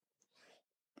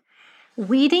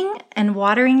Weeding and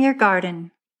Watering Your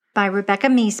Garden by Rebecca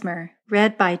Meismer,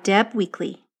 read by Deb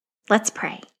Weekly. Let's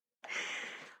pray.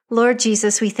 Lord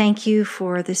Jesus, we thank you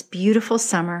for this beautiful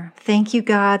summer. Thank you,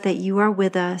 God, that you are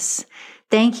with us.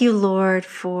 Thank you, Lord,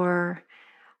 for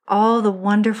all the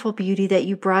wonderful beauty that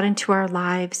you brought into our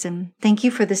lives. And thank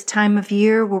you for this time of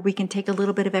year where we can take a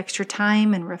little bit of extra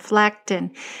time and reflect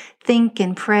and think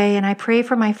and pray. And I pray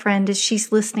for my friend as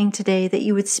she's listening today that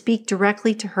you would speak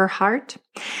directly to her heart.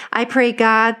 I pray,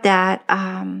 God, that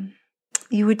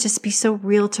you would just be so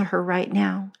real to her right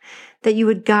now, that you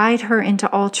would guide her into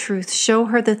all truth, show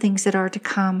her the things that are to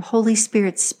come. Holy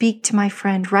Spirit, speak to my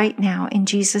friend right now. In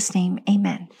Jesus' name,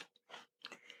 amen.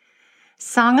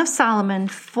 Song of Solomon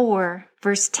 4,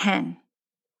 verse 10.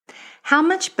 How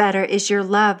much better is your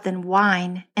love than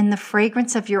wine, and the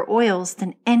fragrance of your oils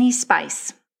than any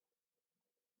spice?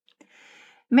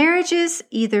 Marriages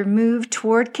either move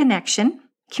toward connection,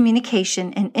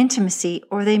 communication, and intimacy,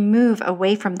 or they move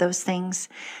away from those things.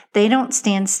 They don't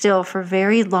stand still for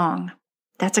very long.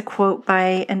 That's a quote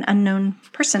by an unknown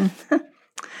person.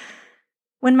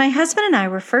 When my husband and I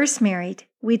were first married,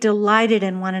 we delighted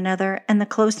in one another and the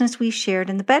closeness we shared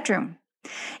in the bedroom.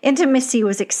 Intimacy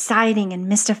was exciting and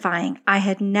mystifying. I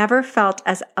had never felt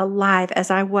as alive as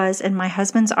I was in my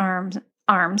husband's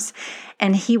arms,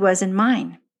 and he was in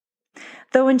mine.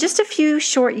 Though in just a few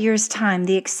short years' time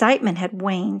the excitement had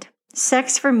waned,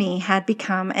 sex for me had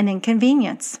become an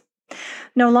inconvenience.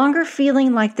 No longer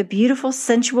feeling like the beautiful,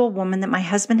 sensual woman that my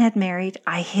husband had married,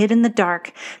 I hid in the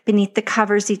dark beneath the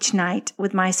covers each night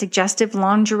with my suggestive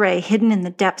lingerie hidden in the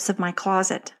depths of my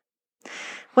closet.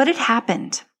 What had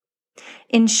happened?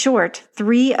 In short,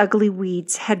 3 ugly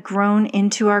weeds had grown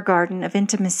into our garden of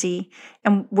intimacy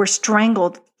and were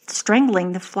strangling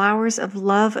the flowers of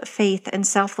love, faith, and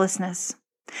selflessness.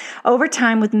 Over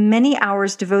time, with many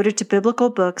hours devoted to biblical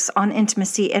books on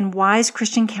intimacy and wise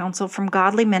Christian counsel from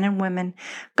godly men and women,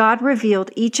 God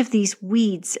revealed each of these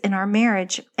weeds in our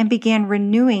marriage and began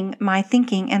renewing my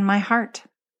thinking and my heart.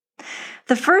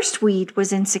 The first weed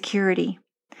was insecurity.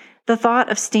 The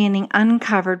thought of standing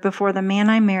uncovered before the man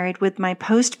I married with my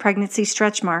post-pregnancy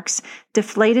stretch marks,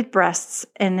 deflated breasts,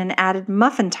 and an added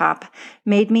muffin top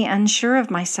made me unsure of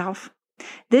myself.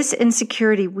 This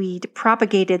insecurity weed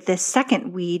propagated the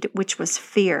second weed, which was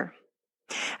fear.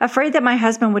 Afraid that my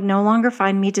husband would no longer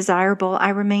find me desirable, I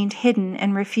remained hidden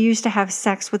and refused to have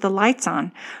sex with the lights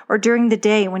on or during the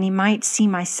day when he might see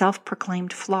my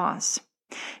self-proclaimed flaws.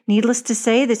 Needless to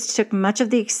say, this took much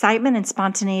of the excitement and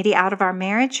spontaneity out of our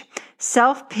marriage.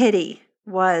 Self-pity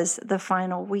was the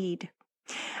final weed.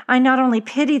 I not only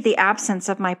pitied the absence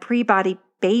of my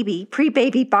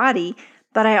pre-baby body,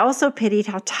 but I also pitied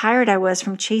how tired I was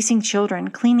from chasing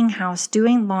children, cleaning house,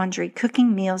 doing laundry,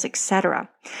 cooking meals, etc.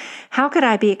 How could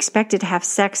I be expected to have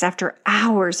sex after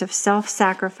hours of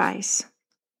self-sacrifice?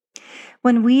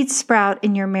 When weeds sprout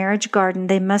in your marriage garden,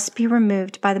 they must be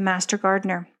removed by the master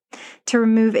gardener. To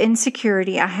remove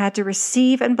insecurity, I had to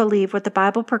receive and believe what the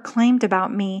Bible proclaimed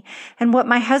about me and what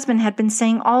my husband had been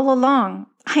saying all along.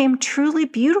 I am truly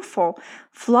beautiful,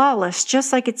 flawless,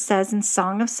 just like it says in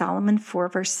Song of Solomon 4,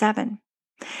 verse 7.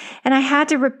 And I had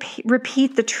to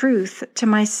repeat the truth to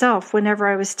myself whenever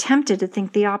I was tempted to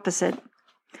think the opposite.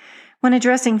 When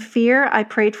addressing fear, I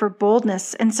prayed for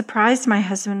boldness and surprised my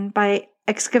husband by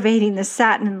excavating the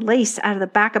satin and lace out of the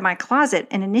back of my closet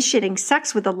and initiating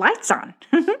sex with the lights on.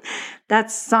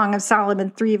 That's Song of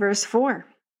Solomon 3, verse 4.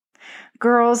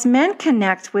 Girls, men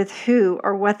connect with who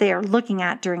or what they are looking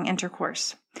at during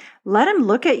intercourse. Let them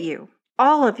look at you,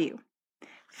 all of you.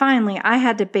 Finally, I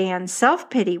had to ban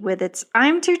self-pity with its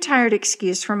 "I'm too tired"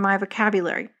 excuse from my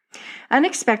vocabulary.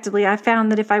 Unexpectedly, I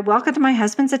found that if I welcomed my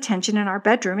husband's attention in our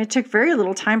bedroom, it took very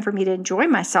little time for me to enjoy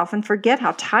myself and forget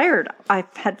how tired I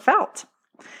had felt.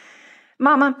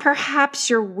 Mama, perhaps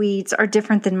your weeds are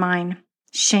different than mine.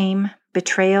 Shame,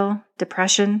 betrayal,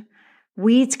 depression.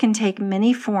 Weeds can take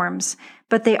many forms,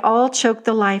 but they all choke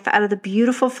the life out of the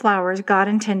beautiful flowers God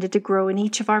intended to grow in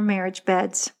each of our marriage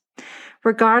beds.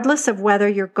 Regardless of whether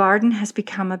your garden has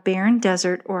become a barren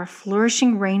desert or a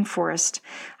flourishing rainforest,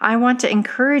 I want to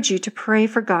encourage you to pray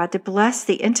for God to bless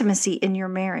the intimacy in your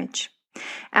marriage.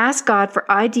 Ask God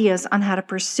for ideas on how to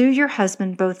pursue your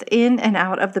husband both in and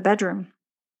out of the bedroom.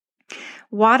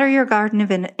 Water your garden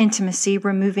of intimacy,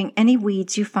 removing any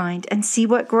weeds you find, and see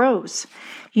what grows.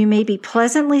 You may be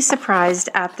pleasantly surprised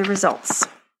at the results.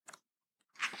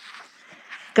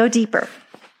 Go deeper.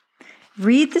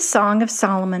 Read the Song of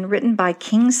Solomon written by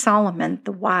King Solomon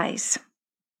the Wise.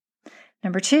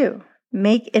 Number 2,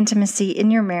 make intimacy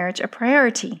in your marriage a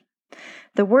priority.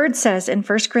 The word says in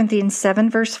 1 Corinthians 7,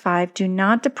 verse 5, do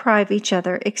not deprive each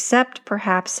other, except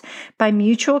perhaps by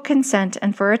mutual consent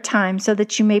and for a time, so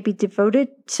you may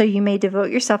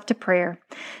devote yourself to prayer.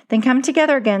 Then come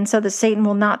together again so that Satan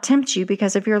will not tempt you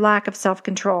because of your lack of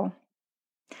self-control.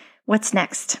 What's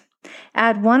next?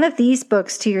 Add one of these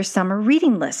books to your summer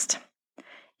reading list.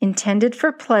 Intended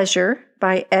for Pleasure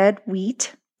by Ed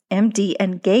Wheat, MD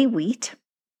and Gay Wheat.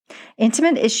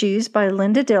 Intimate Issues by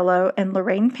Linda Dillow and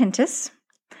Lorraine Pintus.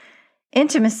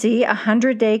 Intimacy, A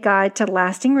 100-Day Guide to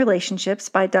Lasting Relationships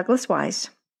by Douglas Wise.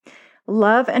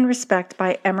 Love and Respect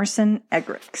by Emerson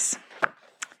Eggerichs.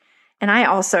 And I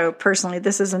also, personally,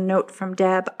 this is a note from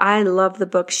Deb, I love the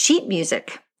book Sheet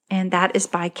Music, and that is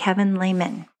by Kevin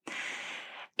Lehman.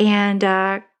 And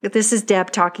this is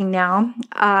Deb talking now.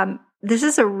 This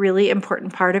is a really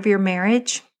important part of your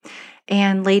marriage.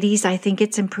 And ladies, I think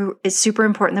it's super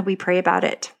important that we pray about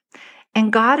it.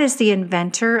 And God is the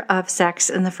inventor of sex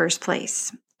in the first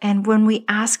place. And when we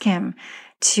ask Him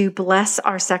to bless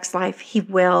our sex life, He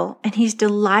will. And He's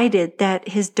delighted that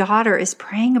His daughter is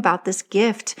praying about this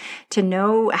gift to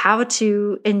know how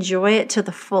to enjoy it to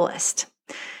the fullest.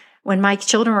 When my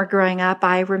children were growing up,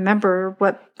 I remember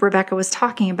what Rebecca was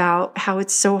talking about, how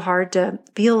it's so hard to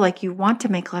feel like you want to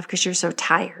make love because you're so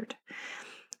tired.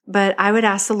 But I would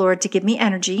ask the Lord to give me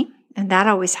energy, and that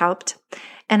always helped.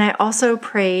 And I also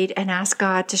prayed and asked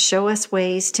God to show us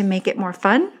ways to make it more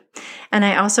fun. And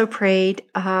I also prayed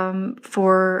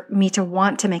for me to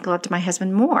want to make love to my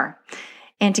husband more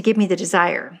and to give me the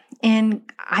desire. And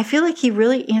I feel like He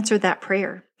really answered that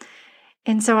prayer.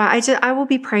 And so I will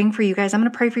be praying for you guys. I'm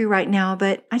going to pray for you right now,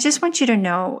 but I just want you to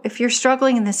know if you're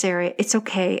struggling in this area, it's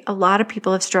okay. A lot of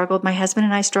people have struggled. My husband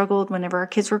and I struggled whenever our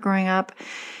kids were growing up.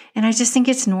 And I just think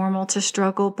it's normal to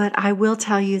struggle. But I will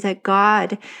tell you that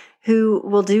God, who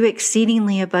will do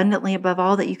exceedingly abundantly above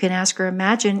all that you can ask or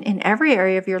imagine in every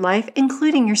area of your life,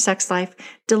 including your sex life,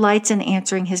 delights in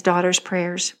answering His daughter's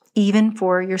prayers, even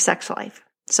for your sex life.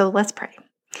 So let's pray.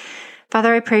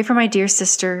 Father, I pray for my dear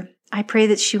sister. I pray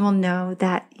that she will know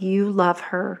that you love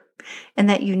her and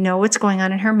that you know what's going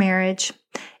on in her marriage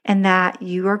and that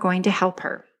you are going to help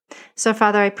her. So,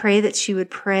 Father, I pray that she would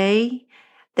pray,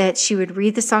 that she would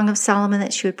read the Song of Solomon,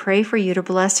 that she would pray for you to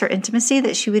bless her intimacy,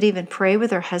 that she would even pray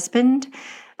with her husband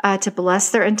to bless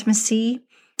their intimacy.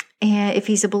 And if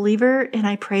he's a believer, and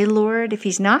I pray, Lord, if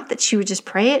he's not, that she would just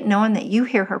pray it, knowing that you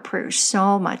hear her prayers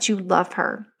so much. You love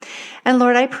her. And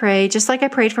Lord, I pray, just like I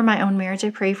prayed for my own marriage,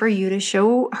 I pray for you to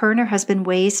show her and her husband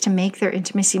ways to make their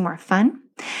intimacy more fun.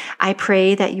 I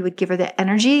pray that you would give her the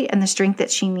energy and the strength that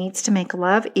she needs to make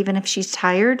love, even if she's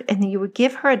tired, and that you would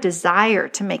give her a desire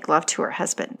to make love to her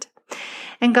husband.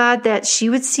 And God, that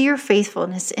she would see your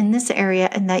faithfulness in this area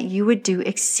and that you would do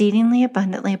exceedingly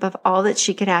abundantly above all that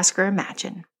she could ask or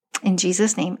imagine. In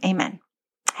Jesus' name, amen.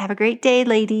 Have a great day,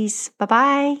 ladies.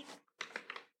 Bye-bye.